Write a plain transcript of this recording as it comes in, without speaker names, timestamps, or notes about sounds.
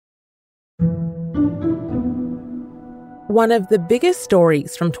One of the biggest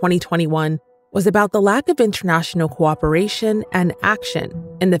stories from 2021 was about the lack of international cooperation and action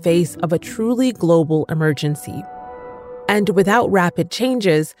in the face of a truly global emergency. And without rapid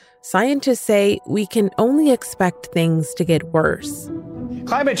changes, scientists say we can only expect things to get worse.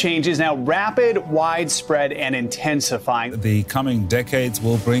 Climate change is now rapid, widespread, and intensifying. The coming decades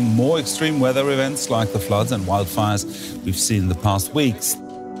will bring more extreme weather events like the floods and wildfires we've seen in the past weeks.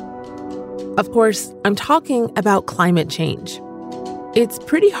 Of course, I'm talking about climate change. It's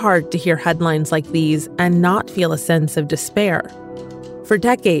pretty hard to hear headlines like these and not feel a sense of despair. For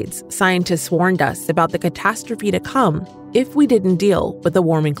decades, scientists warned us about the catastrophe to come if we didn't deal with the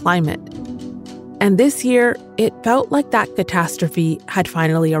warming climate. And this year, it felt like that catastrophe had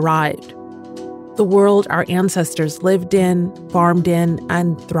finally arrived. The world our ancestors lived in, farmed in,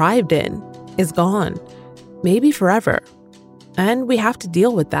 and thrived in is gone, maybe forever. And we have to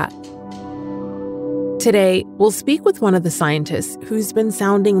deal with that. Today, we'll speak with one of the scientists who's been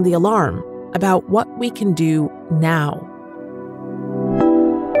sounding the alarm about what we can do now.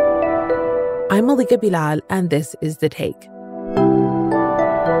 I'm Malika Bilal, and this is The Take.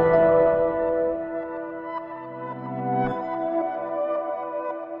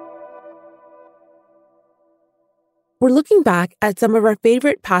 We're looking back at some of our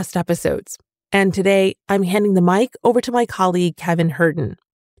favorite past episodes, and today I'm handing the mic over to my colleague Kevin Hurdon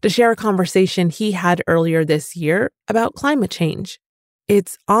to share a conversation he had earlier this year about climate change.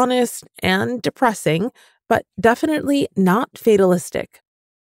 It's honest and depressing, but definitely not fatalistic.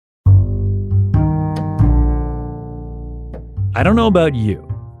 I don't know about you,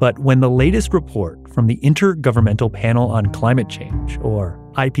 but when the latest report from the Intergovernmental Panel on Climate Change, or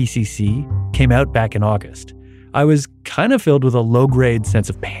IPCC, came out back in August, I was kind of filled with a low-grade sense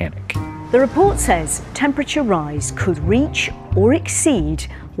of panic. The report says temperature rise could reach or exceed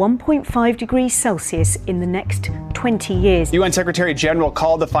 1.5 degrees Celsius in the next 20 years. UN Secretary General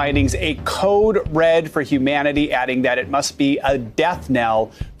called the findings a code red for humanity, adding that it must be a death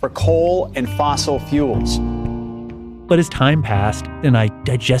knell for coal and fossil fuels. But as time passed and I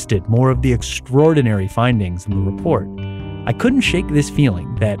digested more of the extraordinary findings in the report, I couldn't shake this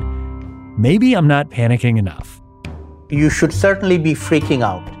feeling that maybe I'm not panicking enough. You should certainly be freaking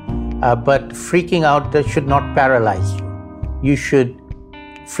out, but freaking out should not paralyze you. You should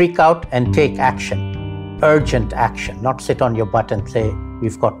freak out and take action, urgent action, not sit on your butt and say,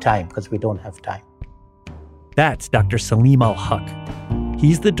 we've got time, because we don't have time. That's Dr. Salim Al-Haq.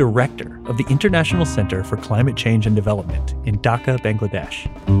 He's the director of the International Center for Climate Change and Development in Dhaka,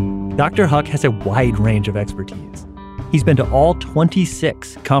 Bangladesh. Dr. Haq has a wide range of expertise. He's been to all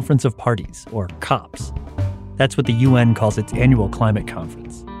 26 Conference of Parties, or COPs. That's what the UN calls its annual climate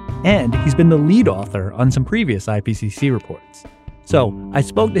conference. And he's been the lead author on some previous IPCC reports. So I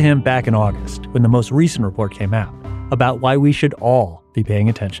spoke to him back in August when the most recent report came out about why we should all be paying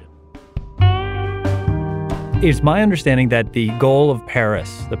attention. It's my understanding that the goal of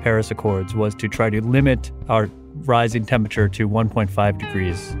Paris, the Paris Accords, was to try to limit our rising temperature to 1.5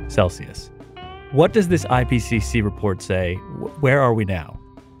 degrees Celsius. What does this IPCC report say? Where are we now?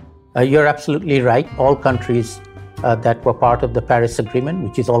 You're absolutely right. All countries that were part of the Paris Agreement,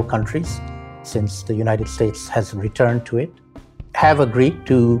 which is all countries, since the United States has returned to it, have agreed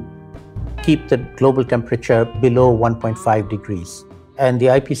to keep the global temperature below 1.5 degrees. And the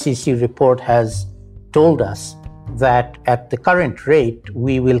IPCC report has told us that at the current rate,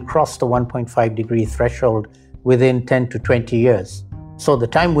 we will cross the 1.5 degree threshold within 10 to 20 years. So the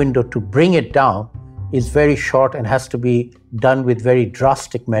time window to bring it down is very short and has to be done with very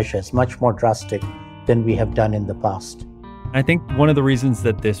drastic measures, much more drastic than we have done in the past. I think one of the reasons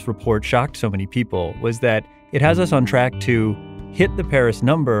that this report shocked so many people was that it has us on track to hit the Paris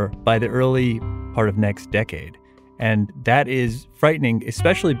number by the early part of next decade. And that is frightening,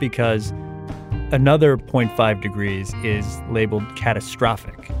 especially because another 0.5 degrees is labeled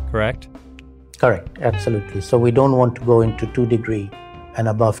catastrophic, correct? Correct, absolutely. So we don't want to go into 2 degree and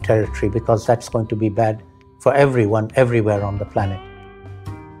above territory because that's going to be bad for everyone, everywhere on the planet.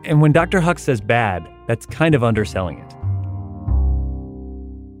 And when Dr. Haq says bad, that's kind of underselling it.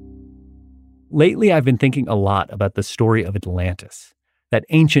 Lately, I've been thinking a lot about the story of Atlantis, that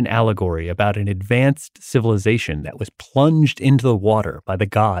ancient allegory about an advanced civilization that was plunged into the water by the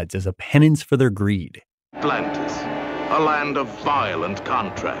gods as a penance for their greed. Atlantis, a land of violent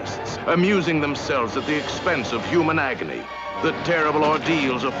contrasts, amusing themselves at the expense of human agony, the terrible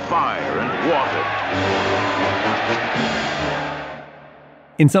ordeals of fire and water.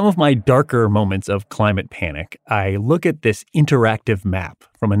 In some of my darker moments of climate panic, I look at this interactive map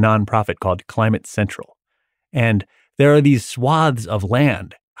from a nonprofit called Climate Central. And there are these swaths of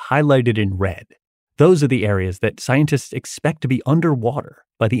land highlighted in red. Those are the areas that scientists expect to be underwater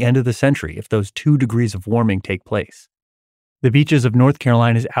by the end of the century if those 2 degrees of warming take place. The beaches of North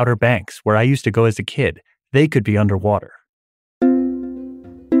Carolina's Outer Banks, where I used to go as a kid, they could be underwater.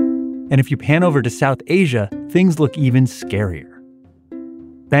 And if you pan over to South Asia, things look even scarier.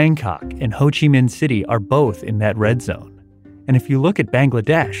 Bangkok and Ho Chi Minh City are both in that red zone. And if you look at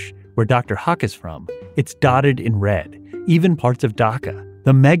Bangladesh, where Dr. Huck is from, it's dotted in red, even parts of Dhaka,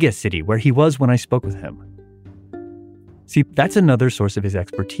 the mega city where he was when I spoke with him. See, that's another source of his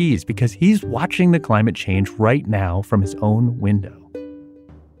expertise because he's watching the climate change right now from his own window.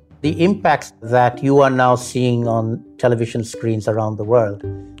 The impacts that you are now seeing on television screens around the world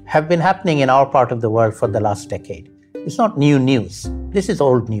have been happening in our part of the world for the last decade. It's not new news. This is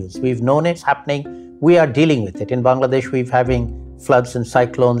old news. We've known it's happening. We are dealing with it. In Bangladesh, we're having floods and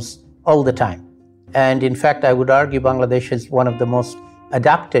cyclones all the time. And in fact, I would argue Bangladesh is one of the most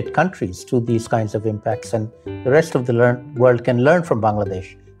adapted countries to these kinds of impacts. And the rest of the world can learn from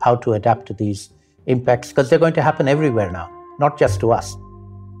Bangladesh how to adapt to these impacts because they're going to happen everywhere now, not just to us.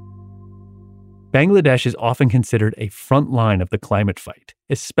 Bangladesh is often considered a front line of the climate fight,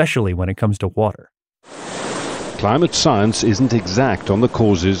 especially when it comes to water. Climate science isn't exact on the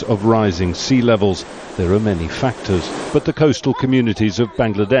causes of rising sea levels. There are many factors, but the coastal communities of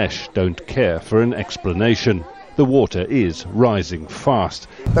Bangladesh don't care for an explanation. The water is rising fast.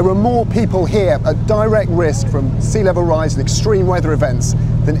 There are more people here at direct risk from sea level rise and extreme weather events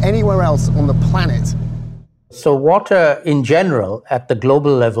than anywhere else on the planet. So water in general at the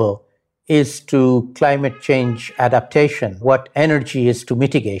global level is to climate change adaptation what energy is to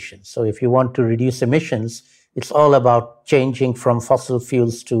mitigation. So if you want to reduce emissions, it's all about changing from fossil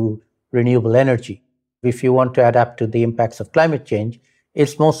fuels to renewable energy. If you want to adapt to the impacts of climate change,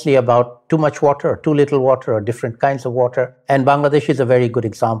 it's mostly about too much water or too little water or different kinds of water. And Bangladesh is a very good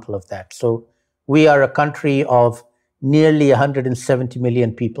example of that. So we are a country of nearly 170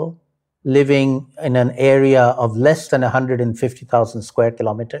 million people living in an area of less than 150,000 square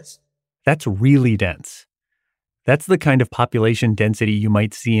kilometers. That's really dense. That's the kind of population density you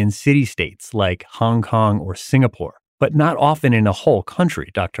might see in city-states like Hong Kong or Singapore, but not often in a whole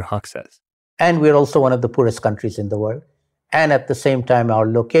country, Dr. Huck says. And we're also one of the poorest countries in the world. And at the same time, our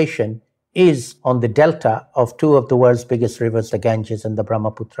location is on the delta of 2 of the world's biggest rivers, the Ganges and the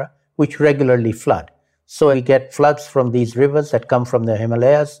Brahmaputra, which regularly flood. So we get floods from these rivers that come from the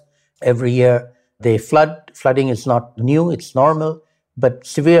Himalayas. Every year they flood. Flooding is not new, it's normal. But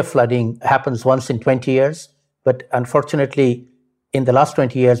severe flooding happens once in 20 years. But unfortunately, in the last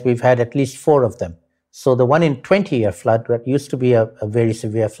 20 years, we've had at least 4 of them. So the 1 in 20-year flood, that used to be a very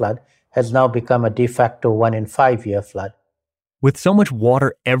severe flood, has now become a de facto 1 in 5-year flood. With so much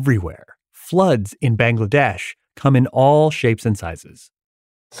water everywhere, floods in Bangladesh come in all shapes and sizes.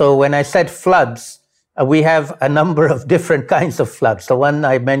 So when I said floods, we have a number of different kinds of floods. The one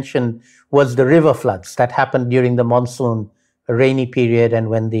I mentioned was the river floods that happened during the monsoon rainy period and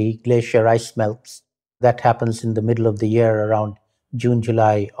when the glacier ice melts. That happens in the middle of the year around June,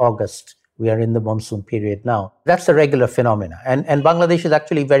 July, August. We are in the monsoon period now. That's a regular phenomena. And Bangladesh is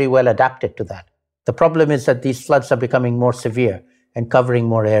actually very well adapted to that. The problem is that these floods are becoming more severe and covering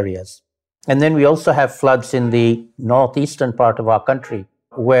more areas. And then we also have floods in the northeastern part of our country,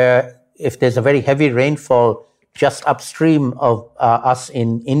 where if there's a very heavy rainfall just upstream of us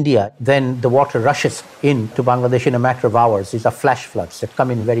in India, then the water rushes into Bangladesh in a matter of hours. These are flash floods that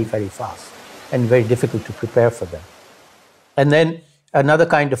come in very, very fast and very difficult to prepare for them. And then another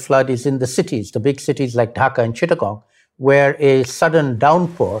kind of flood is in the cities, the big cities like Dhaka and Chittagong, where a sudden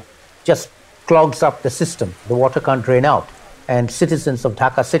downpour just clogs up the system. The water can't drain out. And citizens of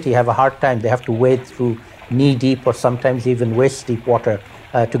Dhaka city have a hard time. They have to wade through knee-deep or sometimes even waist-deep water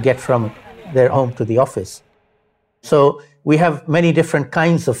to get from their home to the office. So we have many different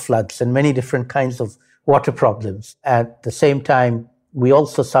kinds of floods and many different kinds of water problems. At the same time, we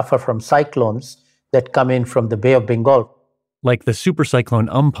also suffer from cyclones that come in from the Bay of Bengal. Like the super cyclone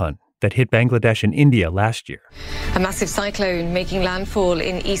Amphan that hit Bangladesh and India last year. A massive cyclone making landfall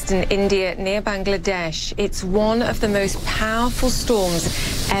in eastern India near Bangladesh. It's one of the most powerful storms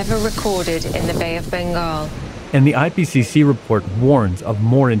ever recorded in the Bay of Bengal. And the IPCC report warns of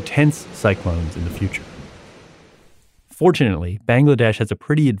more intense cyclones in the future. Fortunately, Bangladesh has a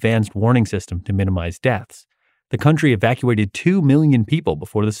pretty advanced warning system to minimize deaths. The country evacuated 2 million people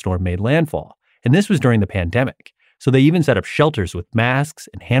before the storm made landfall, and this was during the pandemic. So they even set up shelters with masks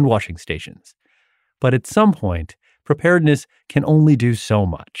and hand-washing stations. But at some point, preparedness can only do so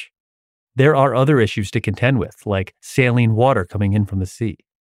much. There are other issues to contend with, like saline water coming in from the sea.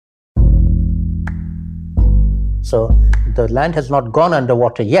 So the land has not gone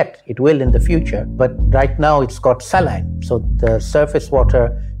underwater yet. It will in the future, but right now it's got saline. So the surface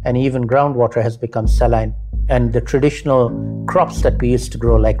water and even groundwater has become saline. And the traditional crops that we used to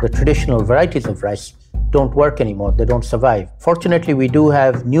grow, like the traditional varieties of rice, don't work anymore. They don't survive. Fortunately, we do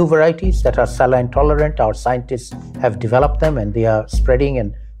have new varieties that are saline tolerant. Our scientists have developed them and they are spreading,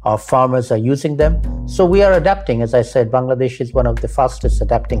 and our farmers are using them. So we are adapting. As I said, Bangladesh is one of the fastest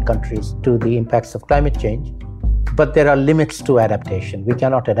adapting countries to the impacts of climate change. But there are limits to adaptation. We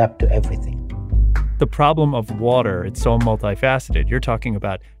cannot adapt to everything. The problem of water, it's so multifaceted. You're talking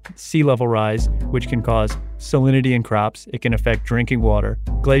about sea level rise, which can cause salinity in crops. It can affect drinking water.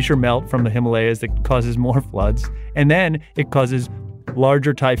 Glacier melt from the Himalayas that causes more floods. And then it causes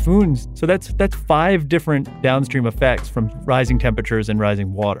larger typhoons. So that's 5 different downstream effects from rising temperatures and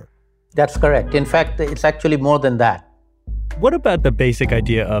rising water. That's correct. In fact, it's actually more than that. What about the basic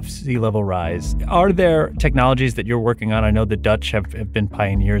idea of sea level rise? Are there technologies that you're working on? I know the Dutch have been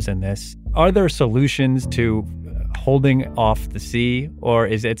pioneers in this. Are there solutions to holding off the sea, or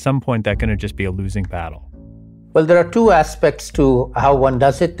is at some point that going to just be a losing battle? Well, there are 2 aspects to how one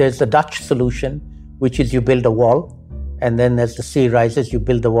does it. There's the Dutch solution, which is you build a wall, and then as the sea rises, you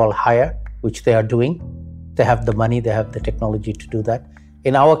build the wall higher, which they are doing. They have the money, they have the technology to do that.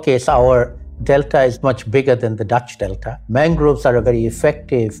 In our case, our delta is much bigger than the Dutch delta. Mangroves are a very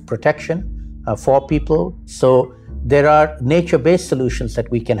effective protection for people. So there are nature-based solutions that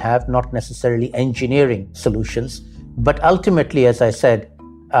we can have, not necessarily engineering solutions. But ultimately, as I said,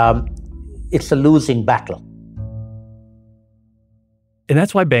 it's a losing battle. And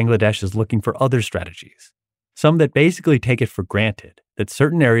that's why Bangladesh is looking for other strategies, some that basically take it for granted that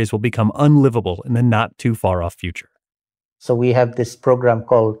certain areas will become unlivable in the not too far off future. So we have this program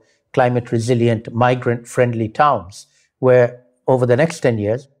called Climate Resilient Migrant Friendly Towns, where over the next 10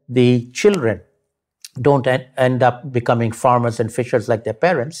 years, the children don't end up becoming farmers and fishers like their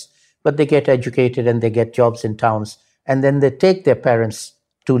parents, but they get educated and they get jobs in towns. And then they take their parents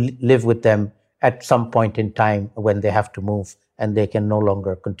to live with them at some point in time when they have to move and they can no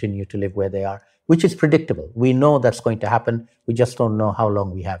longer continue to live where they are, which is predictable. We know that's going to happen. We just don't know how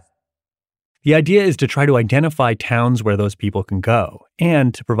long we have. The idea is to try to identify towns where those people can go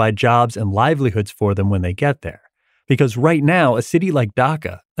and to provide jobs and livelihoods for them when they get there. Because right now, a city like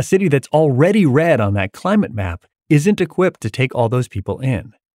Dhaka, a city that's already red on that climate map, isn't equipped to take all those people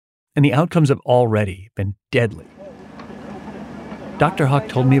in. And the outcomes have already been deadly. Dr. Huq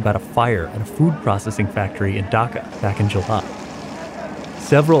told me about a fire at a food processing factory in Dhaka back in July.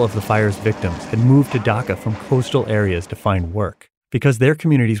 Several of the fire's victims had moved to Dhaka from coastal areas to find work because their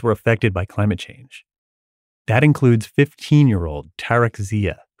communities were affected by climate change. That includes 15-year-old Tariq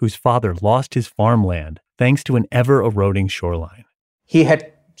Zia, whose father lost his farmland thanks to an ever-eroding shoreline. He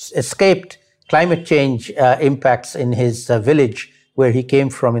had escaped climate change impacts in his village where he came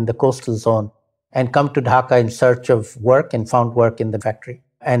from in the coastal zone and come to Dhaka in search of work and found work in the factory.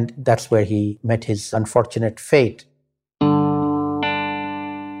 And that's where he met his unfortunate fate.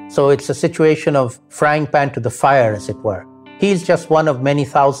 So it's a situation of frying pan to the fire, as it were. He's just one of many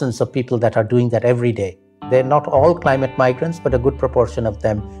thousands of people that are doing that every day. They're not all climate migrants, but a good proportion of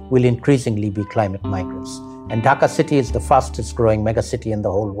them will increasingly be climate migrants. And Dhaka city is the fastest growing megacity in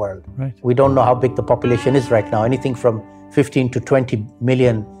the whole world. Right. We don't know how big the population is right now, anything from 15 to 20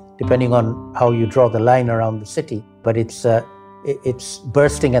 million, depending on how you draw the line around the city. But it's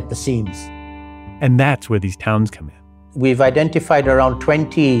bursting at the seams. And that's where these towns come in. We've identified around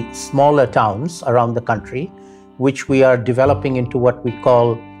 20 smaller towns around the country, which we are developing into what we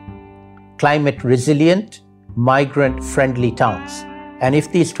call climate resilient, migrant friendly towns. And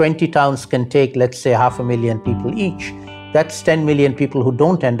if these 20 towns can take, let's say, 500,000 people each, that's 10 million people who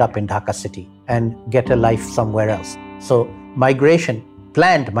don't end up in Dhaka city and get a life somewhere else. So migration,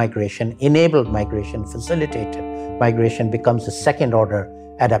 planned migration, enabled migration, facilitated migration becomes a second order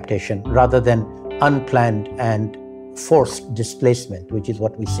adaptation rather than unplanned and forced displacement, which is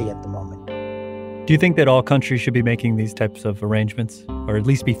what we see at the moment. Do you think that all countries should be making these types of arrangements, or at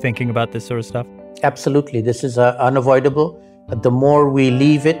least be thinking about this sort of stuff? Absolutely. This is unavoidable. The more we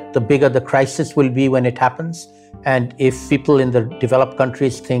leave it, the bigger the crisis will be when it happens. And if people in the developed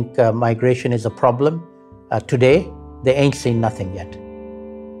countries think migration is a problem today, they ain't seen nothing yet.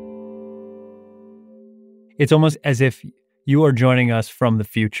 It's almost as if you are joining us from the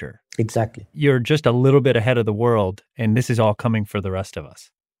future. Exactly. You're just a little bit ahead of the world, and this is all coming for the rest of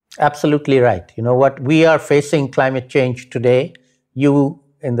us. Absolutely right. You know what? We are facing climate change today. You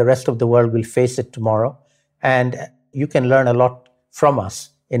in the rest of the world will face it tomorrow. And you can learn a lot from us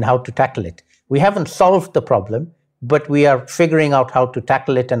in how to tackle it. We haven't solved the problem, but we are figuring out how to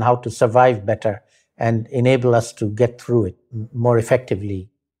tackle it and how to survive better and enable us to get through it more effectively.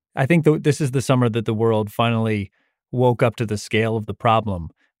 I think this is the summer that the world finally woke up to the scale of the problem,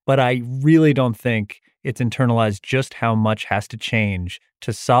 but I really don't think it's internalized just how much has to change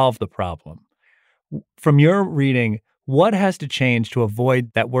to solve the problem. From your reading, what has to change to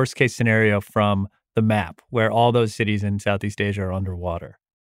avoid that worst case scenario from the map where all those cities in Southeast Asia are underwater?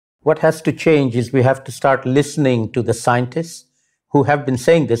 What has to change is we have to start listening to the scientists who have been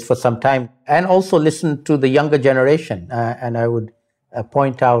saying this for some time, and also listen to the younger generation. And I would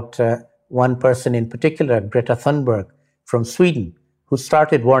point out one person in particular, Greta Thunberg from Sweden, who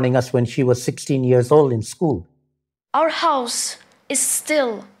started warning us when she was 16 years old in school. Our house is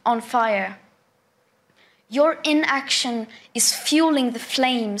still on fire. Your inaction is fueling the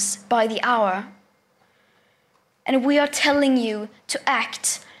flames by the hour. And we are telling you to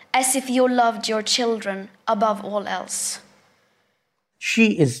act as if you loved your children above all else.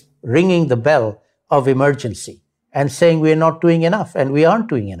 She is ringing the bell of emergency and saying we're not doing enough, and we aren't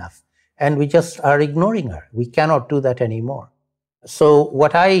doing enough. And we just are ignoring her. We cannot do that anymore. So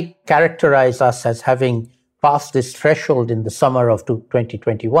what I characterize us as having passed this threshold in the summer of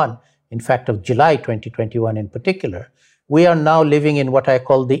 2021, in fact of July 2021 in particular, we are now living in what I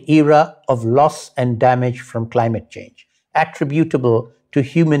call the era of loss and damage from climate change, attributable to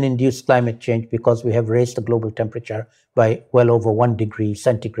human-induced climate change because we have raised the global temperature by well over 1 degree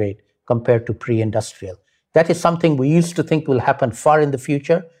centigrade compared to pre-industrial. That is something we used to think will happen far in the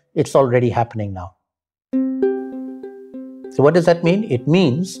future. It's already happening now. So what does that mean? It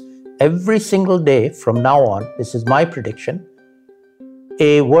means every single day from now on, this is my prediction,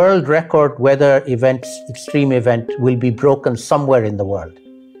 a world record weather event, extreme event, will be broken somewhere in the world.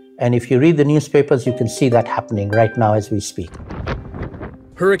 And if you read the newspapers, you can see that happening right now as we speak.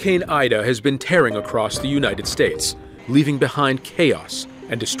 Hurricane Ida has been tearing across the United States, leaving behind chaos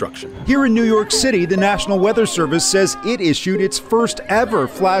and destruction. Here in New York City, the National Weather Service says it issued its first ever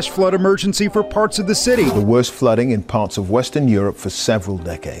flash flood emergency for parts of the city. The worst flooding in parts of Western Europe for several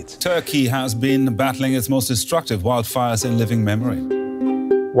decades. Turkey has been battling its most destructive wildfires in living memory.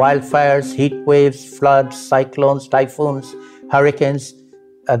 Wildfires, heat waves, floods, cyclones, typhoons, hurricanes,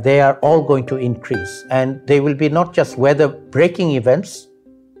 they are all going to increase. And they will be not just weather-breaking events,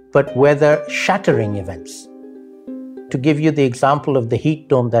 but weather-shattering events. To give you the example of the heat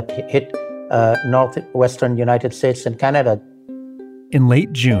dome that hit northwestern United States and Canada. In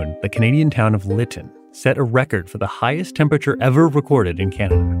late June, the Canadian town of Lytton set a record for the highest temperature ever recorded in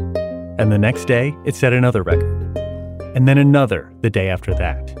Canada. And the next day, it set another record. And then another the day after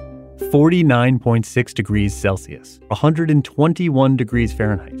that. 49.6 degrees Celsius, 121 degrees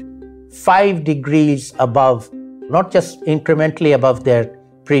Fahrenheit. 5 degrees above, not just incrementally above their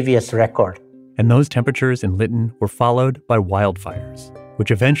previous record. And those temperatures in Lytton were followed by wildfires,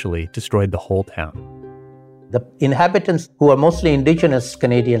 which eventually destroyed the whole town. The inhabitants, who are mostly indigenous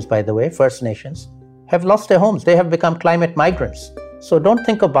Canadians, by the way, First Nations, have lost their homes. They have become climate migrants. So don't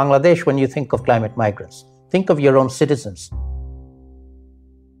think of Bangladesh when you think of climate migrants. Think of your own citizens.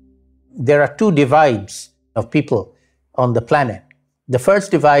 There are two divides of people on the planet. The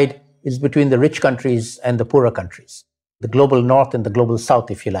first divide is between the rich countries and the poorer countries, the global north and the global south,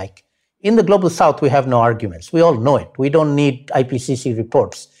 if you like. In the global south, we have no arguments. We all know it. We don't need IPCC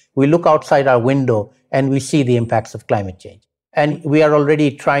reports. We look outside our window and we see the impacts of climate change. And we are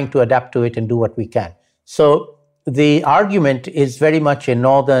already trying to adapt to it and do what we can. So the argument is very much a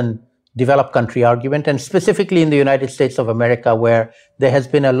northern developed country argument, and specifically in the United States of America, where there has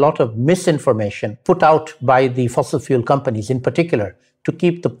been a lot of misinformation put out by the fossil fuel companies in particular to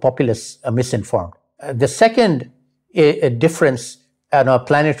keep the populace misinformed. The second difference on a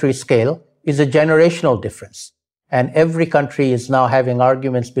planetary scale is a generational difference. And every country is now having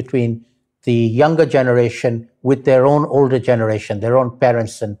arguments between the younger generation with their own older generation, their own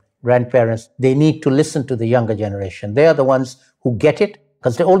parents and grandparents. They need to listen to the younger generation. They are the ones who get it,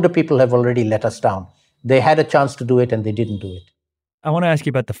 because the older people have already let us down. They had a chance to do it and they didn't do it. I want to ask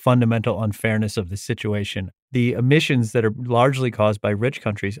you about the fundamental unfairness of this situation. The emissions that are largely caused by rich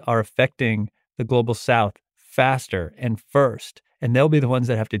countries are affecting the global south faster and first, and they'll be the ones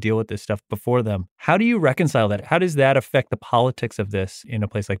that have to deal with this stuff before them. How do you reconcile that? How does that affect the politics of this in a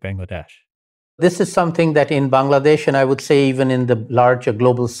place like Bangladesh? This is something that in Bangladesh, and I would say even in the larger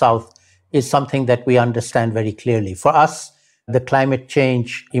global south, is something that we understand very clearly. For us, the climate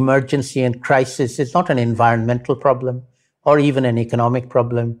change emergency and crisis is not an environmental problem or even an economic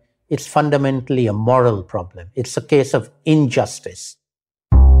problem. It's fundamentally a moral problem. It's a case of injustice.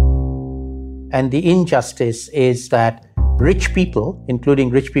 And the injustice is that rich people, including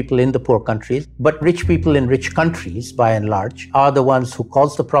rich people in the poor countries, but rich people in rich countries, by and large, are the ones who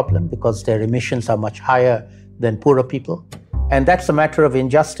cause the problem because their emissions are much higher than poorer people. And that's a matter of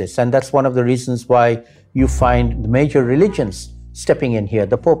injustice. And that's one of the reasons why you find the major religions stepping in here.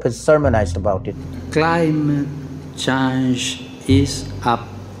 The Pope has sermonized about it. Climate change is a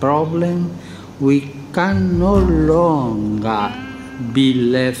problem we can no longer be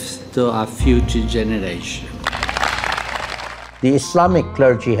left to a future generation. The Islamic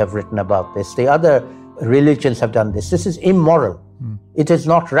clergy have written about this. The other religions have done this. This is immoral. It is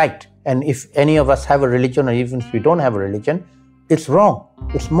not right. And if any of us have a religion, or even if we don't have a religion, it's wrong.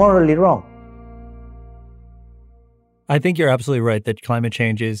 It's morally wrong. I think you're absolutely right that climate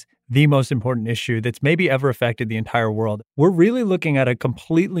change is the most important issue that's maybe ever affected the entire world. We're really looking at a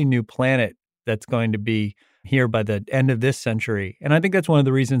completely new planet that's going to be here by the end of this century. And I think that's one of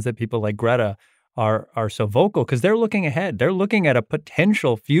the reasons that people like Greta are so vocal, because they're looking ahead. They're looking at a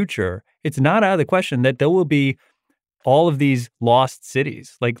potential future. It's not out of the question that there will be all of these lost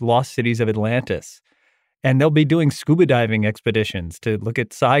cities, like lost cities of Atlantis. And they'll be doing scuba diving expeditions to look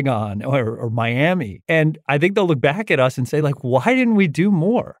at Saigon or Miami. And I think they'll look back at us and say, like, why didn't we do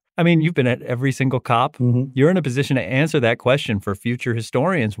more? I mean, you've been at every single COP. You're in a position to answer that question for future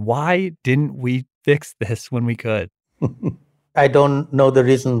historians. Why didn't we fix this when we could? I don't know the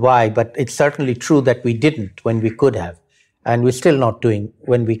reason why, but it's certainly true that we didn't when we could have. And we're still not doing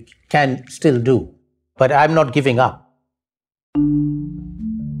when we can still do. But I'm not giving up.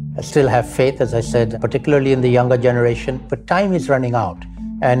 I still have faith, as I said, particularly in the younger generation, but time is running out.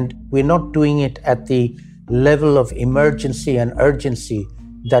 And we're not doing it at the level of emergency and urgency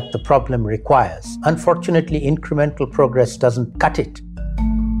that the problem requires. Unfortunately, incremental progress doesn't cut it.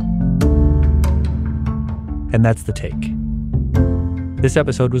 And that's The Take. This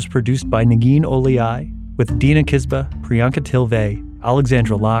episode was produced by Negin Oliai with Dina Kisba, Priyanka Tilve,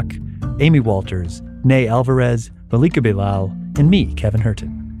 Alexandra Locke, Amy Walters, Nay Alvarez, Malika Bilal, and me, Kevin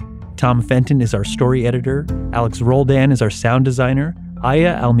Hurton. Tom Fenton is our story editor. Alex Roldan is our sound designer.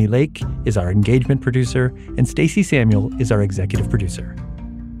 Aya Almi-Lake is our engagement producer. And Stacey Samuel is our executive producer.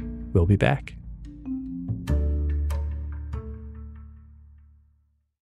 We'll be back.